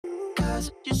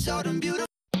eyes, you're so damn beautiful.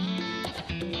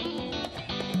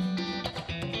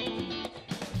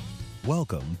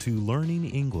 Welcome to Learning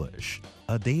English,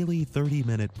 a daily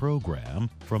 30-minute program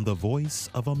from the Voice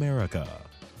of America.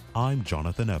 I'm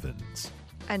Jonathan Evans.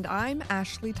 And I'm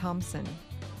Ashley Thompson.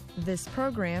 This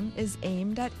program is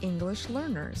aimed at English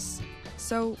learners,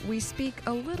 so we speak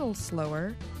a little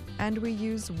slower and we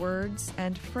use words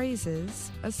and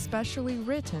phrases especially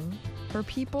written for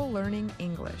people learning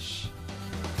English.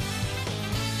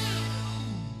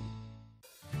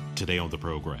 Today on the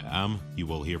program, you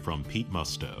will hear from Pete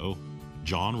Musto,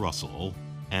 John Russell,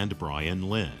 and Brian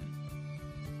Lynn.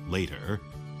 Later,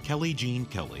 Kelly Jean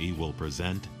Kelly will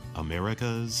present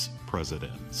America's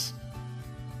Presidents.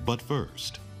 But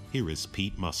first, here is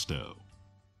Pete Musto.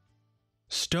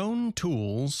 Stone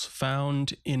tools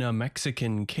found in a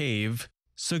Mexican cave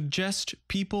suggest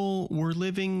people were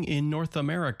living in North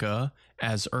America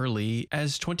as early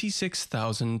as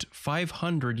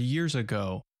 26,500 years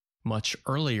ago, much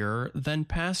earlier than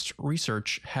past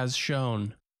research has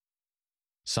shown.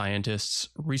 Scientists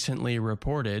recently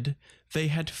reported they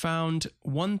had found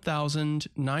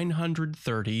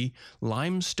 1,930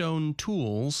 limestone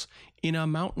tools in a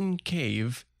mountain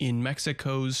cave in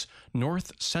Mexico's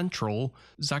north-central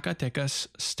Zacatecas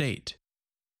state.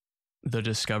 The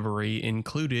discovery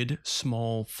included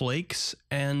small flakes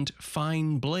and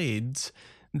fine blades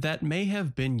that may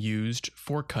have been used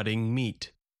for cutting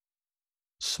meat.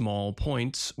 Small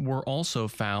points were also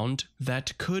found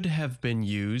that could have been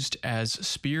used as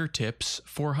spear tips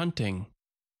for hunting.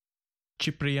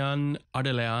 Ciprian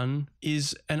Ardelean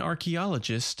is an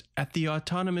archaeologist at the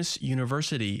Autonomous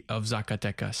University of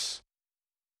Zacatecas.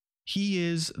 He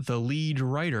is the lead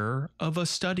writer of a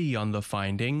study on the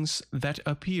findings that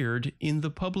appeared in the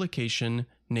publication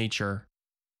Nature.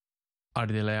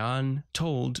 Ardelean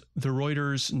told the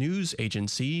Reuters news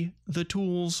agency the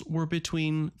tools were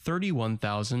between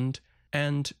 31,000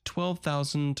 and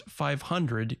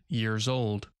 12,500 years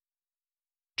old.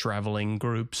 Traveling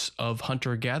groups of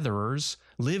hunter-gatherers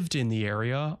lived in the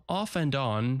area off and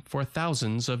on for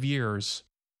thousands of years.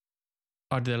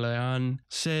 Ardelean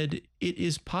said it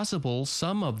is possible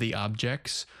some of the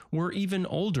objects were even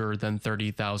older than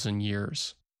 30,000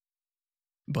 years.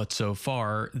 But so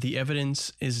far, the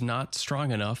evidence is not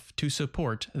strong enough to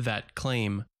support that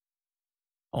claim.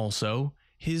 Also,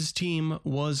 his team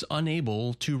was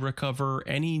unable to recover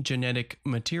any genetic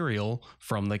material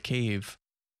from the cave.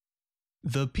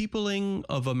 The peopling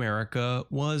of America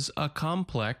was a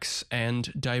complex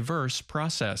and diverse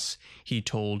process, he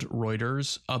told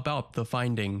Reuters about the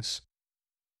findings.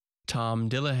 Tom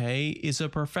Dillehay is a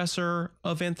professor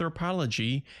of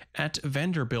anthropology at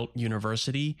Vanderbilt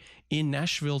University in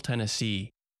Nashville,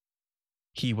 Tennessee.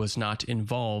 He was not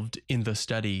involved in the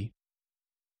study.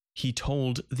 He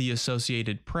told the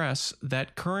Associated Press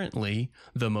that currently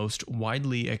the most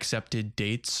widely accepted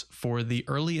dates for the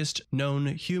earliest known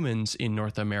humans in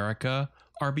North America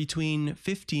are between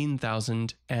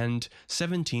 15,000 and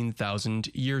 17,000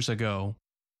 years ago.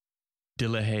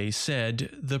 Dillehay said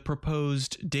the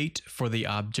proposed date for the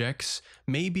objects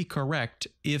may be correct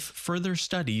if further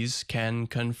studies can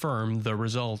confirm the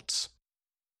results.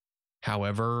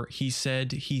 However, he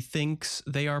said he thinks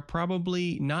they are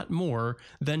probably not more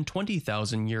than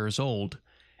 20,000 years old,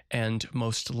 and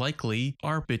most likely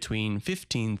are between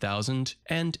 15,000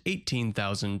 and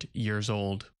 18,000 years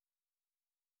old.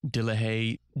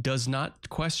 Dillehay does not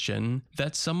question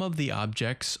that some of the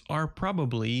objects are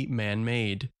probably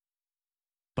man-made,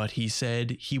 but he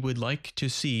said he would like to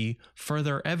see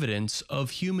further evidence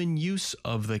of human use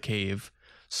of the cave,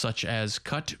 such as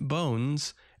cut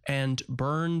bones and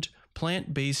burned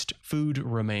plant-based food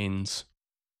remains.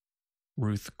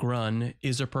 Ruth Grunn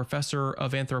is a professor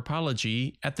of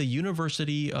anthropology at the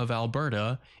University of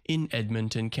Alberta in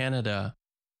Edmonton, Canada.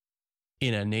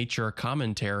 In a Nature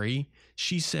commentary,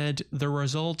 she said the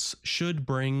results should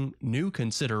bring new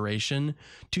consideration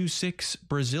to 6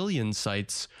 Brazilian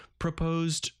sites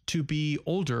proposed to be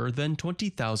older than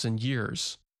 20,000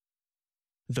 years.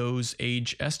 Those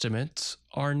age estimates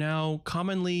are now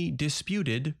commonly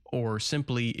disputed or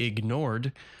simply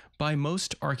ignored by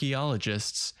most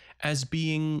archaeologists as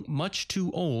being much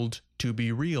too old to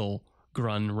be real,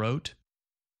 Grunn wrote.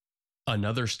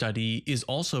 Another study is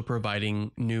also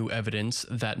providing new evidence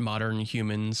that modern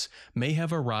humans may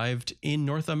have arrived in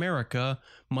North America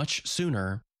much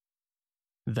sooner.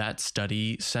 That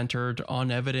study centered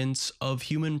on evidence of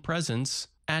human presence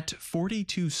at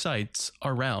 42 sites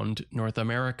around North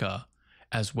America,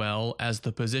 as well as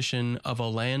the position of a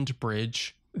land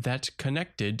bridge that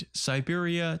connected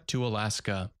Siberia to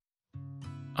Alaska.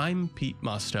 I'm Pete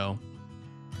Musto.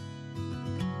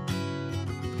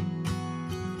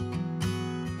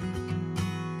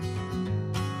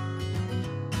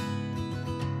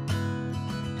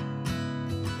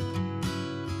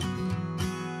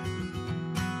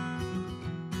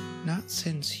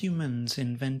 since humans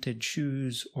invented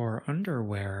shoes or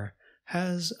underwear,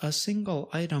 has a single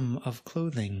item of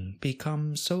clothing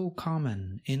become so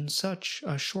common in such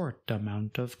a short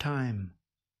amount of time?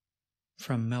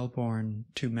 From Melbourne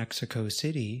to Mexico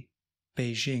City,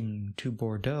 Beijing to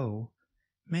Bordeaux,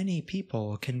 many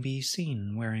people can be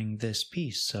seen wearing this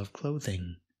piece of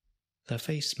clothing, the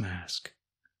face mask.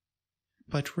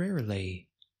 But rarely,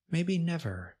 maybe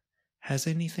never, has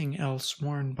anything else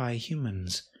worn by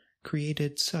humans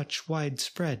created such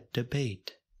widespread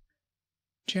debate.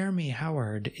 Jeremy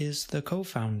Howard is the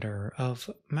co-founder of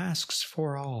Masks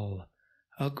for All,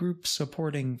 a group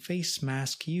supporting face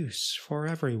mask use for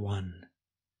everyone.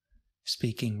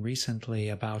 Speaking recently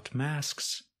about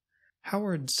masks,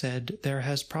 Howard said there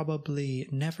has probably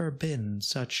never been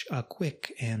such a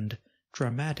quick and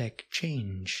dramatic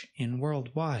change in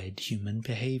worldwide human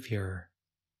behavior.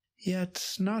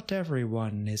 Yet not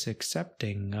everyone is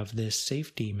accepting of this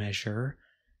safety measure,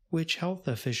 which health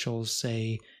officials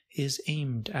say is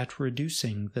aimed at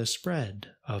reducing the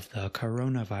spread of the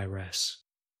coronavirus.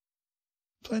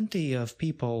 Plenty of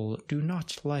people do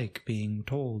not like being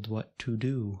told what to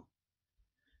do.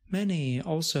 Many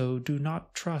also do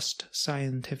not trust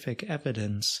scientific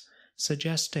evidence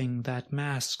suggesting that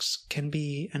masks can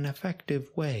be an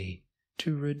effective way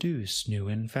to reduce new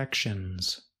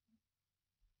infections.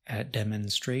 At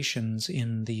demonstrations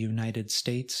in the United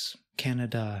States,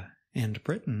 Canada, and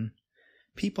Britain,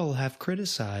 people have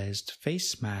criticized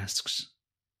face masks.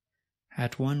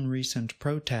 At one recent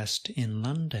protest in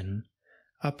London,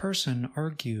 a person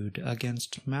argued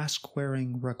against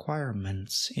mask-wearing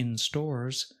requirements in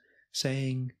stores,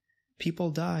 saying, "People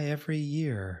die every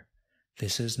year.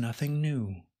 This is nothing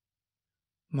new."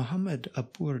 Mohammed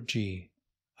Aburji,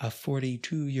 a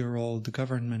 42-year-old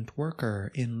government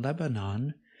worker in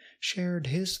Lebanon, shared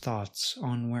his thoughts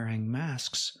on wearing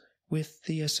masks with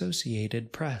the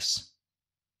Associated Press.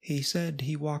 He said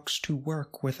he walks to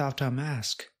work without a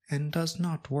mask and does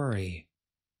not worry.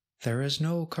 "There is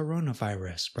no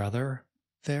coronavirus, brother.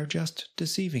 They're just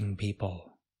deceiving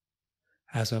people."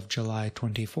 As of July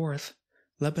 24th,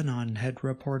 Lebanon had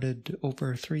reported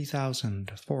over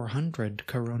 3,400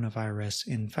 coronavirus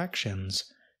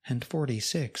infections and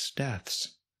 46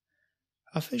 deaths.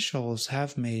 Officials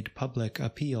have made public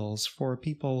appeals for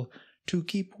people to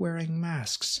keep wearing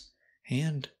masks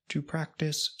and to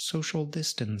practice social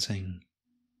distancing.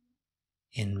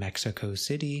 In Mexico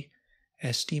City,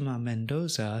 Estima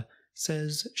Mendoza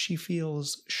says she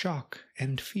feels shock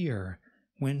and fear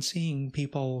when seeing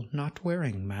people not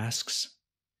wearing masks.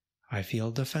 "I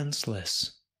feel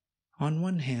defenseless. On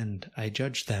one hand, I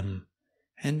judge them,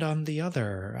 and on the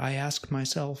other, I ask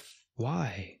myself,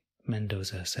 why?"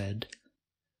 Mendoza said.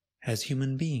 "As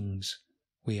human beings,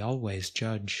 we always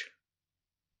judge."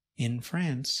 In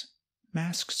France,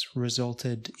 masks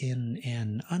resulted in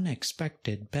an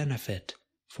unexpected benefit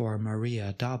for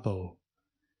Maria Dabo.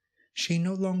 She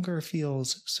no longer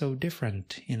feels so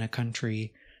different in a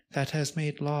country that has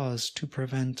made laws to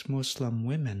prevent Muslim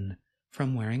women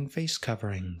from wearing face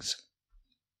coverings.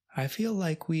 "I feel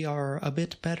like we are a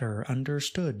bit better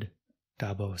understood,"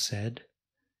 Dabo said.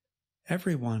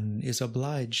 "Everyone is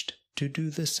obliged to do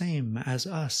the same as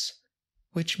us,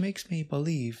 which makes me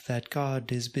believe that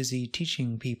God is busy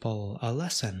teaching people a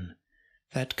lesson,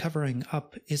 that covering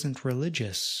up isn't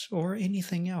religious or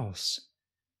anything else.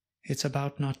 It's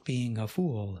about not being a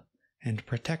fool and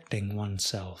protecting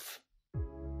oneself."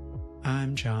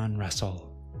 I'm John Russell.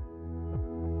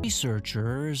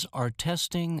 Researchers are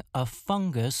testing a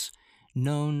fungus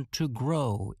known to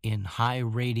grow in high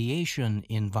radiation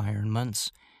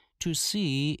environments to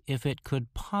see if it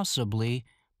could possibly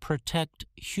protect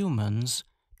humans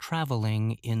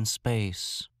traveling in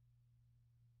space.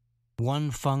 One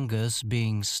fungus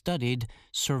being studied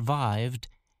survived,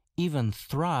 even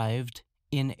thrived,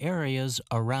 in areas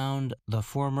around the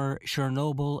former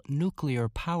Chernobyl nuclear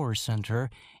power center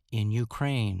in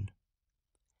Ukraine.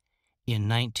 In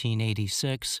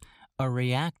 1986, a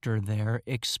reactor there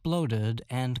exploded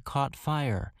and caught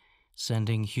fire,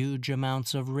 sending huge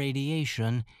amounts of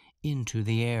radiation into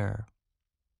the air.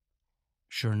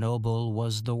 Chernobyl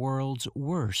was the world's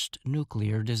worst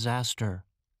nuclear disaster.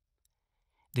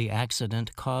 The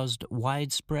accident caused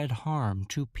widespread harm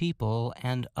to people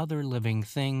and other living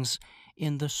things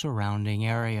in the surrounding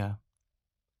area.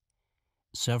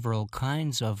 Several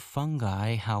kinds of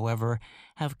fungi, however,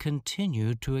 have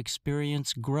continued to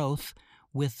experience growth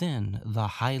within the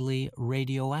highly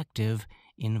radioactive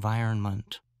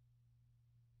environment.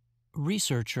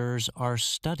 Researchers are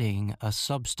studying a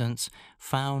substance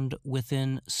found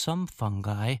within some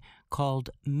fungi called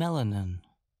melanin.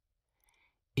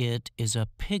 It is a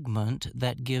pigment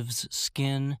that gives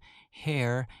skin,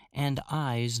 hair, and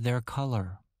eyes their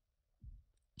color.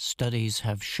 Studies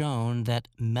have shown that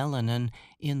melanin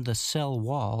in the cell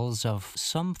walls of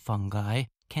some fungi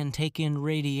can take in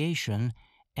radiation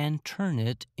and turn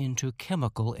it into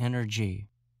chemical energy.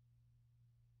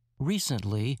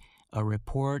 Recently, a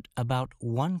report about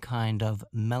one kind of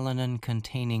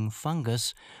melanin-containing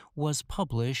fungus was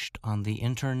published on the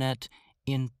Internet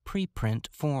in preprint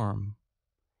form.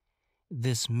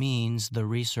 This means the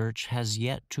research has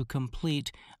yet to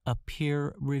complete a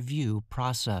peer review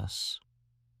process.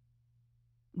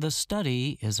 The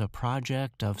study is a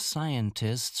project of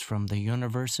scientists from the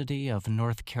University of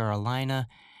North Carolina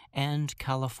and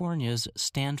California's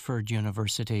Stanford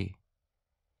University.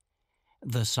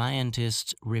 The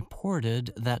scientists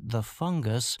reported that the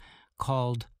fungus,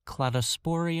 called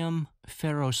Cladosporium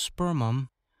ferrospermum,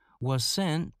 was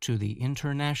sent to the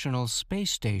International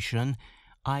Space Station,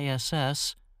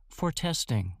 ISS, for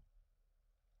testing.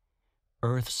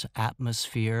 Earth's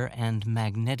atmosphere and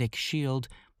magnetic shield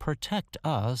protect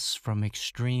us from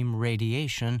extreme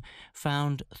radiation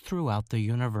found throughout the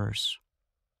universe.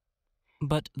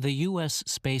 But the U.S.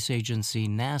 Space Agency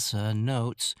NASA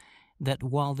notes that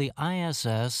while the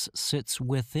ISS sits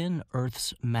within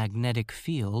Earth's magnetic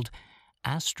field,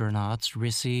 astronauts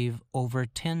receive over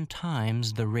 10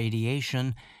 times the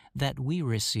radiation that we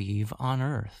receive on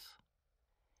Earth.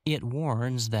 It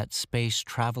warns that space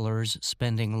travelers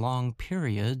spending long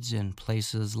periods in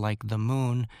places like the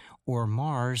Moon or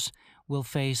Mars will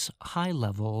face high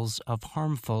levels of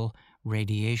harmful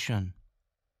radiation.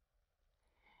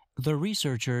 The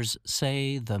researchers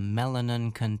say the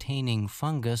melanin-containing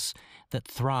fungus that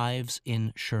thrives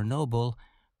in Chernobyl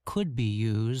could be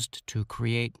used to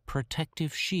create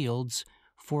protective shields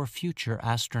for future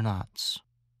astronauts.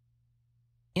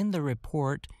 In the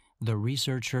report, the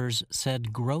researchers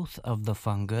said growth of the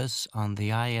fungus on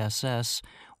the ISS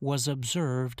was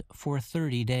observed for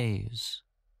 30 days.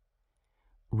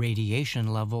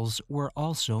 Radiation levels were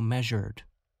also measured.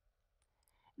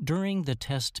 During the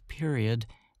test period,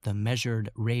 the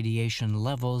measured radiation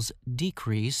levels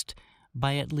decreased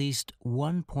by at least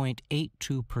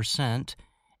 1.82%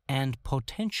 and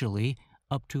potentially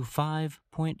up to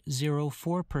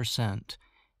 5.04%,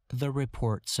 the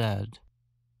report said.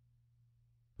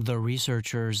 The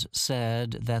researchers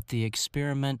said that the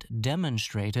experiment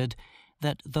demonstrated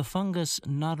that the fungus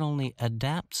not only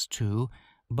adapts to,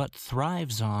 but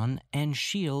thrives on and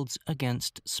shields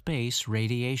against space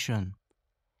radiation.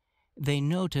 They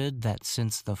noted that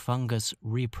since the fungus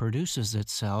reproduces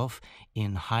itself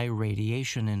in high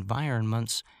radiation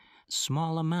environments,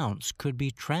 small amounts could be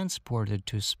transported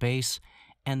to space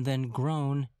and then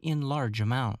grown in large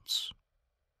amounts.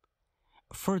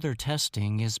 Further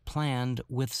testing is planned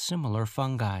with similar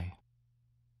fungi.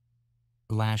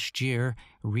 Last year,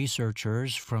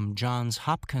 researchers from Johns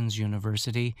Hopkins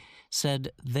University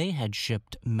said they had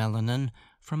shipped melanin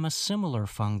from a similar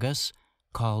fungus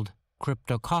called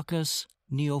Cryptococcus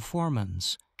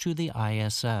neoformans to the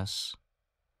ISS.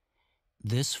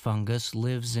 This fungus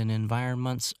lives in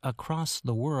environments across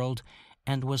the world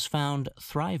and was found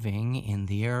thriving in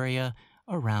the area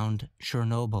around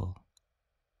Chernobyl.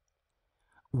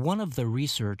 One of the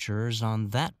researchers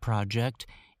on that project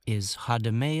is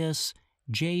Hademaeus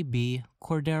J.B.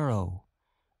 Cordero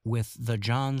with the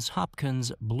Johns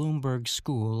Hopkins Bloomberg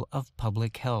School of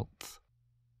Public Health.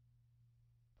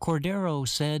 Cordero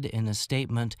said in a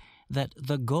statement that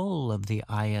the goal of the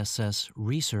ISS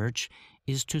research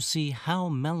is to see how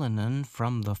melanin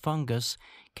from the fungus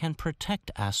can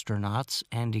protect astronauts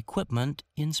and equipment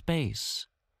in space.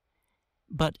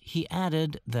 But he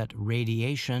added that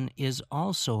radiation is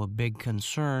also a big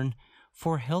concern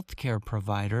for healthcare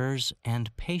providers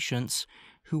and patients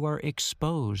who are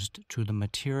exposed to the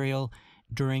material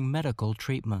during medical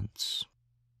treatments.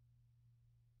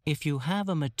 If you have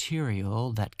a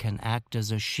material that can act as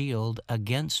a shield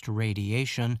against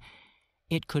radiation,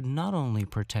 it could not only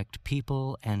protect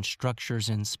people and structures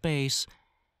in space,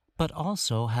 but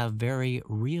also have very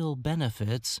real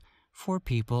benefits for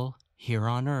people here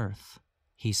on Earth,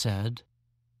 he said.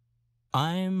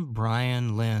 I'm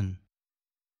Brian Lynn.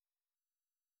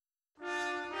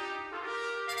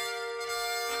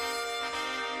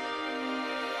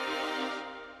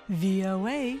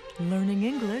 VOA Learning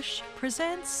English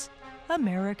presents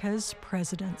America's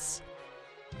Presidents.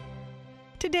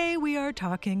 Today we are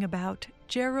talking about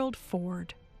Gerald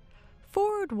Ford.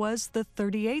 Ford was the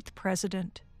 38th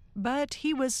president, but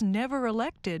he was never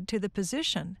elected to the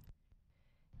position.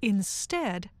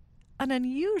 Instead, an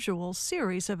unusual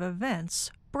series of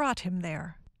events brought him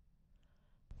there.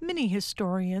 Many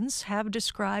historians have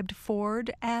described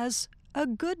Ford as a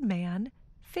good man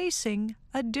facing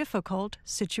a difficult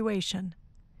situation.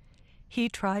 He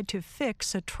tried to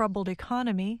fix a troubled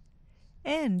economy,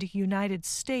 end United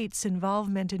States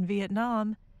involvement in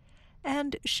Vietnam,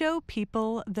 and show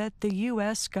people that the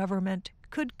U.S. government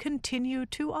could continue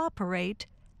to operate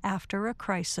after a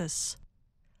crisis.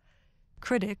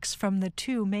 Critics from the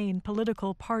two main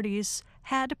political parties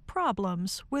had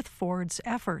problems with Ford's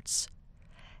efforts,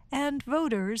 and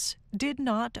voters did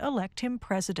not elect him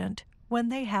president when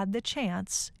they had the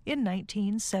chance in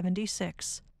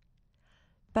 1976.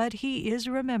 But he is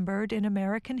remembered in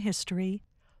American history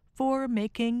for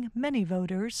making many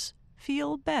voters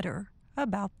feel better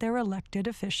about their elected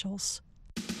officials.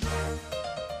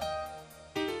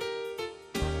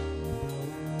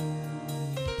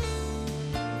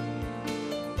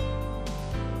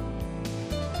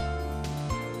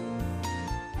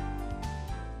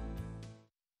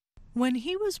 When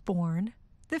he was born,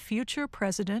 the future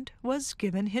president was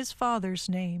given his father's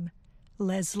name,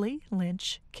 Leslie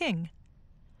Lynch King.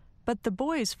 But the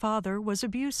boy's father was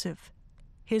abusive.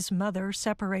 His mother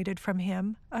separated from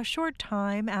him a short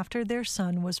time after their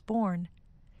son was born.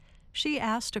 She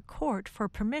asked a court for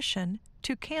permission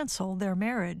to cancel their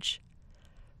marriage.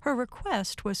 Her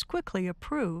request was quickly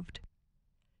approved.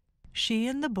 She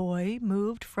and the boy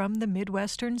moved from the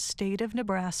Midwestern state of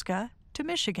Nebraska to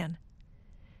Michigan.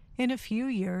 In a few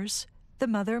years, the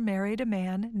mother married a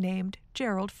man named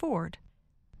Gerald Ford.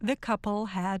 The couple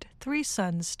had 3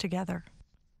 sons together.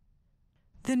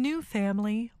 The new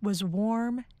family was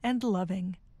warm and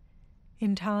loving.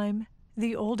 In time,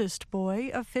 the oldest boy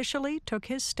officially took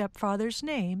his stepfather's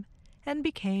name and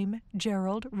became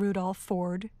Gerald Rudolph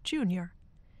Ford, Jr.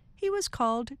 He was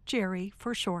called Jerry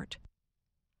for short.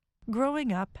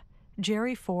 Growing up,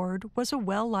 Jerry Ford was a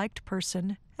well-liked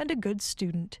person and a good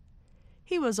student.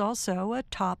 He was also a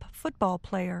top football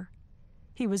player.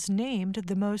 He was named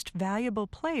the most valuable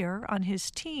player on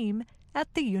his team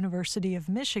at the University of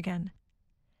Michigan.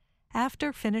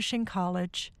 After finishing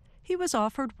college, he was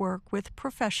offered work with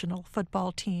professional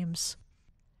football teams.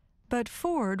 But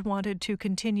Ford wanted to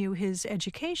continue his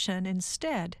education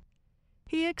instead.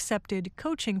 He accepted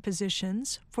coaching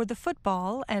positions for the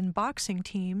football and boxing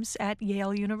teams at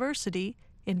Yale University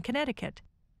in Connecticut.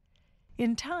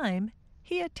 In time,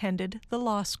 he attended the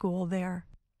law school there.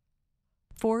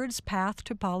 Ford's path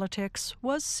to politics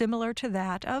was similar to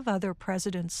that of other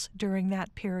presidents during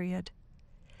that period.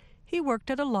 He worked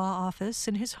at a law office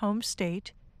in his home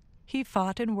state. He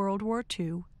fought in World War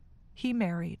II. He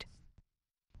married.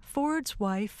 Ford's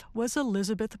wife was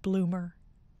Elizabeth Bloomer.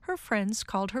 Her friends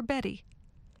called her Betty.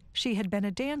 She had been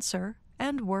a dancer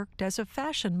and worked as a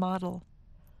fashion model.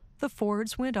 The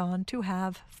Fords went on to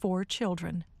have 4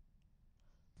 children.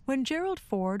 When Gerald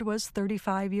Ford was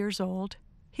 35 years old,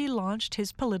 he launched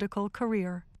his political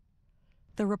career.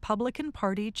 The Republican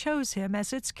Party chose him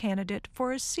as its candidate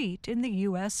for a seat in the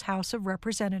U.S. House of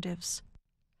Representatives.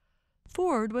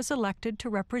 Ford was elected to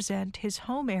represent his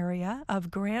home area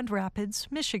of Grand Rapids,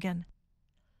 Michigan.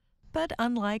 But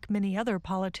unlike many other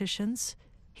politicians,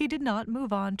 he did not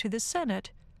move on to the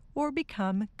Senate or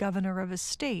become governor of a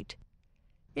state.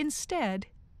 Instead,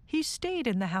 he stayed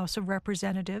in the House of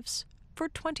Representatives for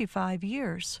 25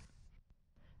 years.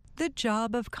 The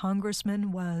job of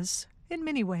congressman was, in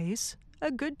many ways,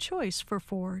 a good choice for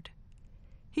Ford.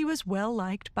 He was well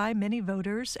liked by many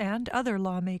voters and other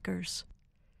lawmakers.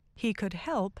 He could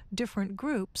help different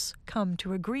groups come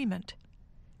to agreement.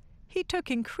 He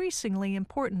took increasingly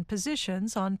important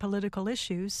positions on political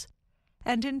issues,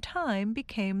 and in time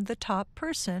became the top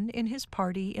person in his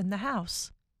party in the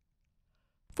House.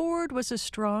 Ford was a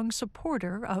strong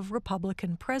supporter of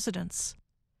Republican presidents.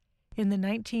 In the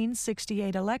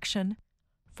 1968 election,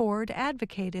 Ford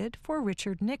advocated for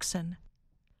Richard Nixon.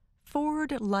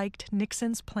 Ford liked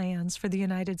Nixon's plans for the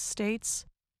United States,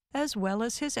 as well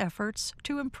as his efforts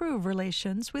to improve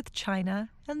relations with China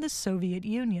and the Soviet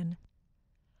Union.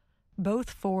 Both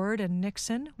Ford and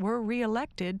Nixon were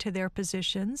re-elected to their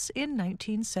positions in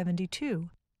 1972.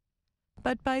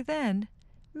 But by then,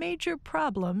 major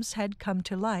problems had come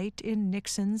to light in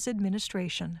Nixon's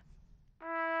administration.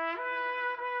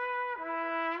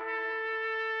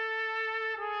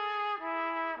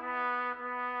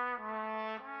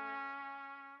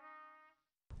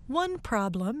 One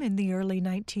problem in the early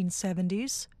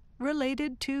 1970s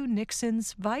related to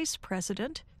Nixon's vice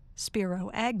president, Spiro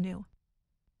Agnew.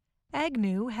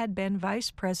 Agnew had been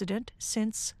vice president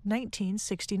since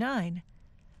 1969.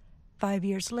 5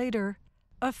 years later,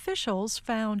 officials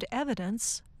found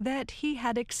evidence that he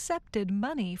had accepted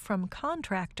money from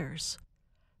contractors,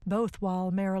 both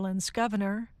while Maryland's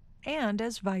governor and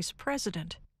as vice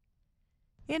president.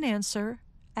 In answer,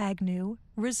 Agnew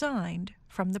resigned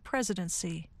from the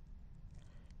presidency.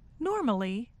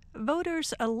 Normally,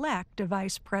 voters elect a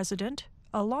vice president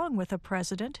along with a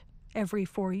president every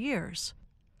 4 years.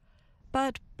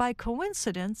 But by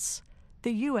coincidence,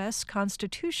 the U.S.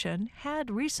 Constitution had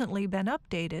recently been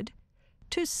updated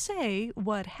to say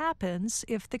what happens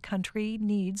if the country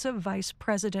needs a vice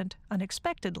president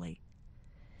unexpectedly.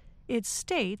 It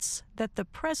states that the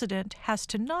president has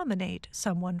to nominate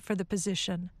someone for the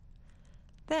position.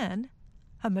 Then,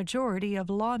 a majority of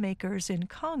lawmakers in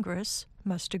Congress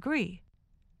must agree.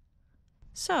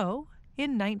 So,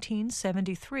 in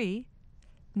 1973,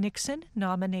 Nixon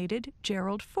nominated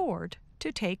Gerald Ford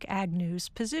to take Agnew's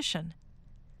position.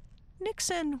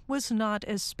 Nixon was not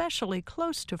especially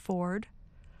close to Ford,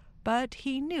 but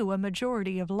he knew a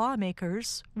majority of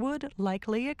lawmakers would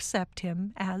likely accept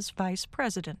him as vice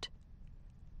president.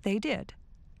 They did.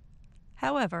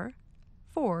 However,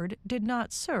 Ford did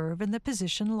not serve in the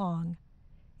position long.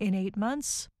 In 8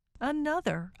 months,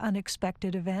 another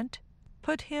unexpected event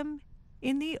put him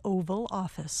in the Oval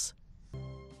Office.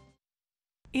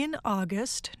 In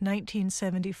August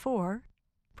 1974,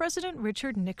 President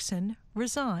Richard Nixon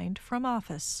resigned from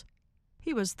office.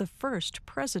 He was the first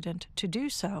president to do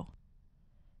so.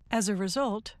 As a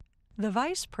result, the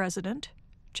vice president,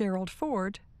 Gerald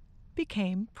Ford,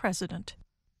 became president.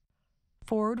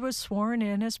 Ford was sworn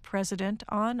in as president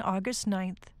on August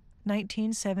 9,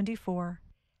 1974.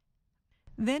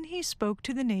 Then he spoke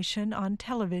to the nation on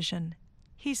television.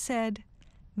 He said,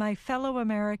 "My fellow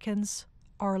Americans,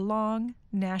 our long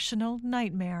national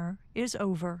nightmare is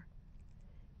over."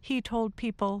 He told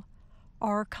people,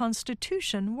 "Our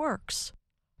Constitution works.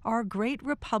 Our great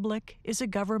republic is a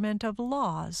government of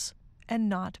laws and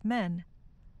not men."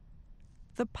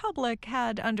 The public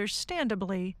had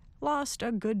understandably lost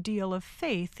a good deal of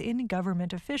faith in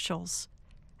government officials,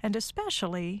 and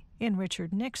especially in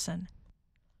Richard Nixon.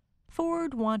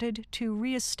 Ford wanted to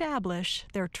reestablish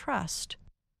their trust.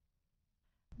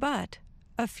 But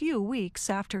a few weeks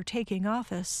after taking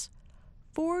office,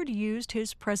 Ford used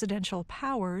his presidential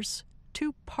powers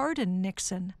to pardon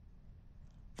Nixon.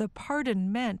 The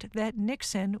pardon meant that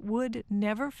Nixon would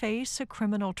never face a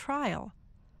criminal trial,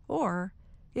 or,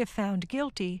 if found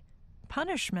guilty,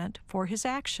 punishment for his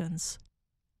actions.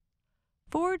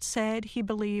 Ford said he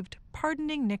believed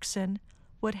pardoning Nixon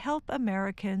would help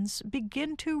Americans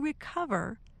begin to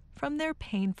recover from their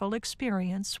painful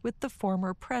experience with the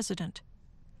former president.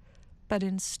 But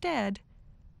instead,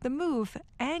 the move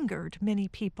angered many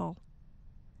people.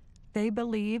 They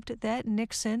believed that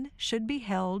Nixon should be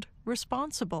held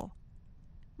responsible.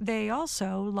 They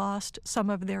also lost some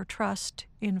of their trust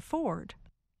in Ford.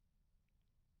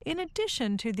 In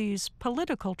addition to these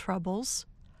political troubles,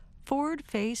 Ford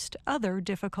faced other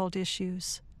difficult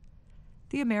issues.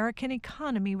 The American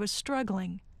economy was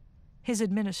struggling. His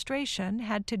administration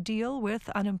had to deal with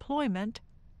unemployment,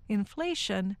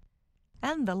 inflation,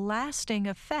 and the lasting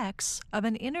effects of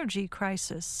an energy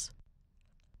crisis.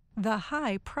 The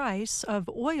high price of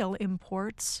oil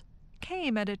imports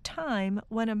came at a time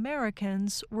when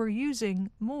Americans were using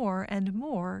more and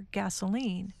more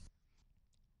gasoline.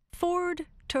 Ford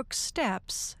took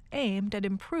steps aimed at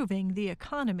improving the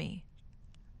economy,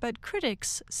 but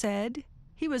critics said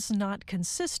he was not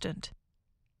consistent.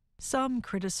 Some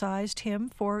criticized him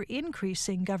for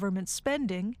increasing government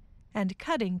spending and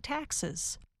cutting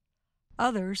taxes.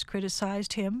 Others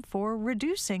criticized him for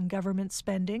reducing government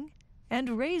spending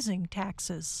and raising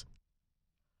taxes.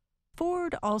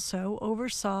 Ford also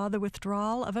oversaw the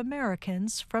withdrawal of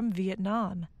Americans from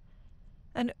Vietnam.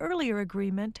 An earlier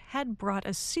agreement had brought a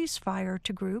ceasefire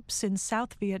to groups in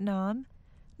South Vietnam,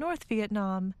 North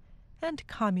Vietnam, and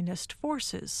communist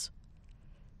forces.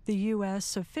 The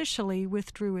U.S. officially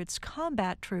withdrew its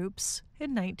combat troops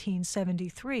in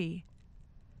 1973,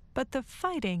 but the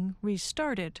fighting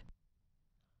restarted.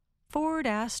 Ford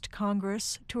asked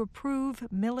Congress to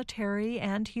approve military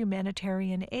and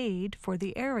humanitarian aid for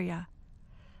the area,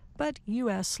 but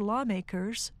U.S.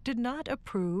 lawmakers did not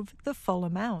approve the full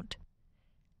amount,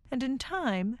 and in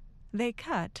time they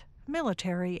cut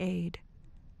military aid.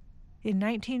 In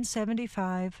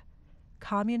 1975,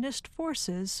 communist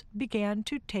forces began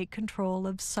to take control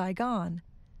of Saigon,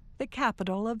 the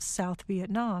capital of South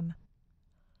Vietnam.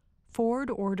 Ford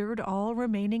ordered all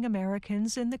remaining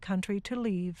Americans in the country to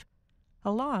leave,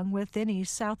 along with any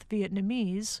South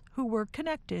Vietnamese who were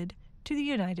connected to the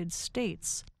United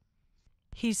States.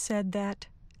 He said that,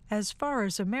 as far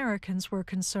as Americans were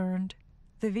concerned,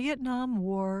 the Vietnam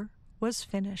War was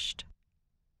finished.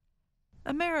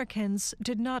 Americans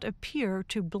did not appear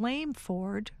to blame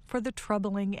Ford for the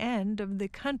troubling end of the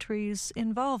country's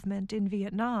involvement in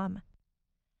Vietnam,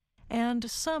 and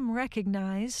some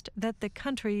recognized that the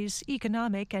country's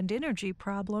economic and energy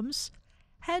problems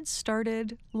had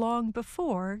started long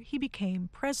before he became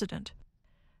president.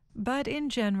 But in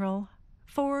general,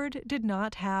 Ford did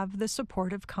not have the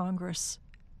support of Congress,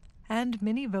 and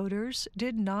many voters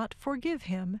did not forgive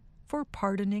him for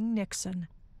pardoning Nixon.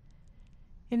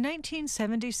 In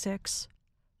 1976,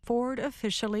 Ford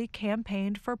officially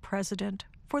campaigned for president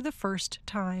for the first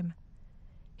time.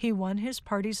 He won his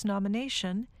party's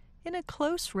nomination in a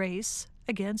close race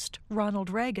against Ronald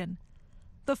Reagan,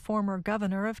 the former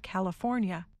governor of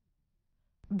California.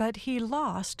 But he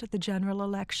lost the general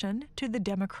election to the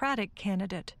Democratic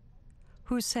candidate,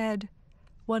 who said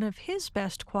one of his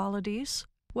best qualities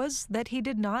was that he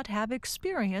did not have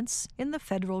experience in the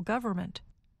federal government.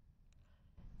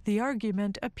 The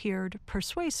argument appeared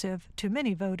persuasive to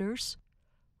many voters,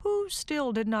 who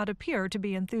still did not appear to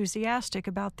be enthusiastic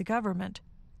about the government.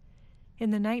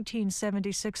 In the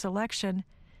 1976 election,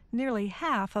 nearly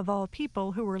half of all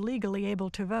people who were legally able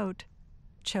to vote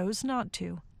chose not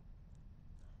to.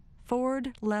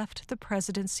 Ford left the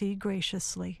presidency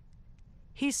graciously.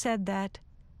 He said that,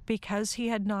 because he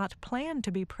had not planned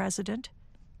to be president,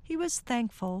 he was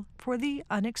thankful for the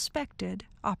unexpected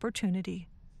opportunity.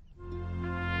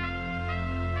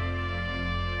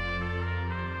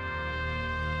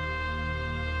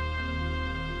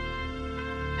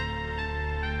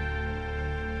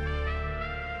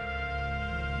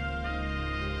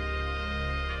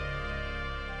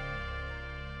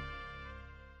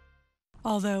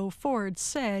 Although Ford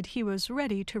said he was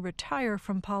ready to retire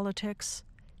from politics,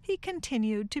 he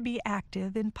continued to be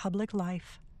active in public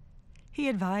life. He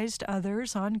advised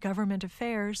others on government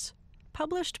affairs,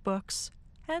 published books,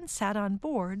 and sat on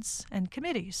boards and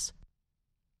committees.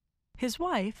 His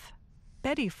wife,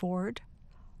 Betty Ford,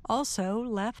 also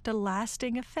left a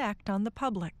lasting effect on the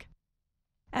public.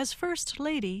 As First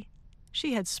Lady,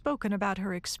 she had spoken about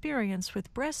her experience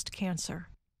with breast cancer.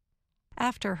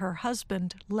 After her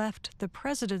husband left the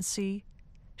presidency,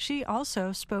 she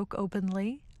also spoke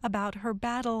openly about her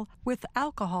battle with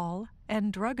alcohol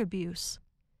and drug abuse.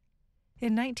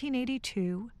 In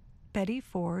 1982, Betty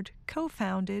Ford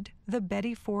co-founded the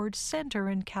Betty Ford Center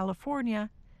in California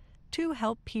to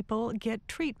help people get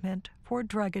treatment for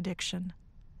drug addiction.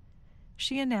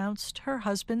 She announced her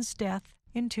husband's death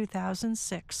in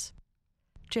 2006.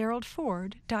 Gerald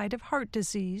Ford died of heart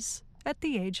disease at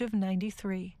the age of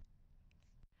 93.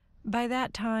 By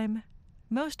that time,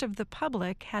 most of the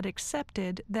public had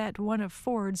accepted that one of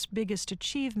Ford's biggest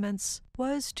achievements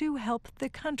was to help the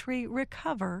country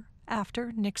recover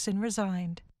after Nixon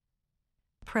resigned.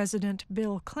 President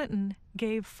Bill Clinton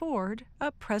gave Ford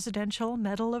a Presidential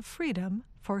Medal of Freedom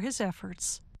for his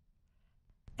efforts.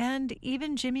 And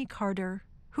even Jimmy Carter,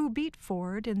 who beat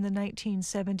Ford in the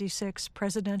 1976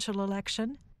 presidential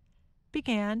election,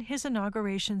 began his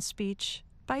inauguration speech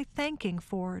by thanking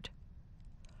Ford.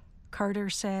 Carter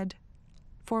said,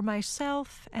 "For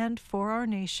myself and for our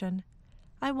nation,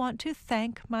 I want to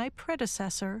thank my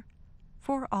predecessor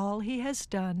for all he has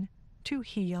done to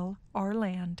heal our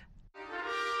land."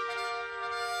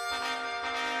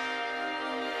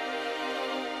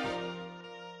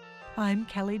 I'm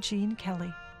Kelly Jean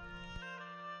Kelly.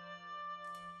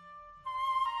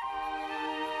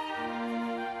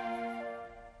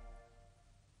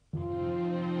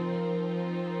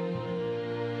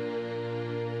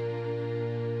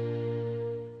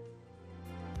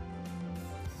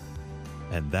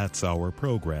 And that's our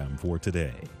program for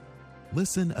today.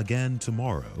 Listen again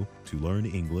tomorrow to learn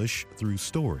English through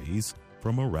stories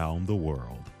from around the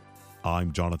world.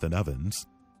 I'm Jonathan Evans.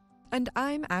 And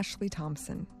I'm Ashley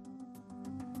Thompson.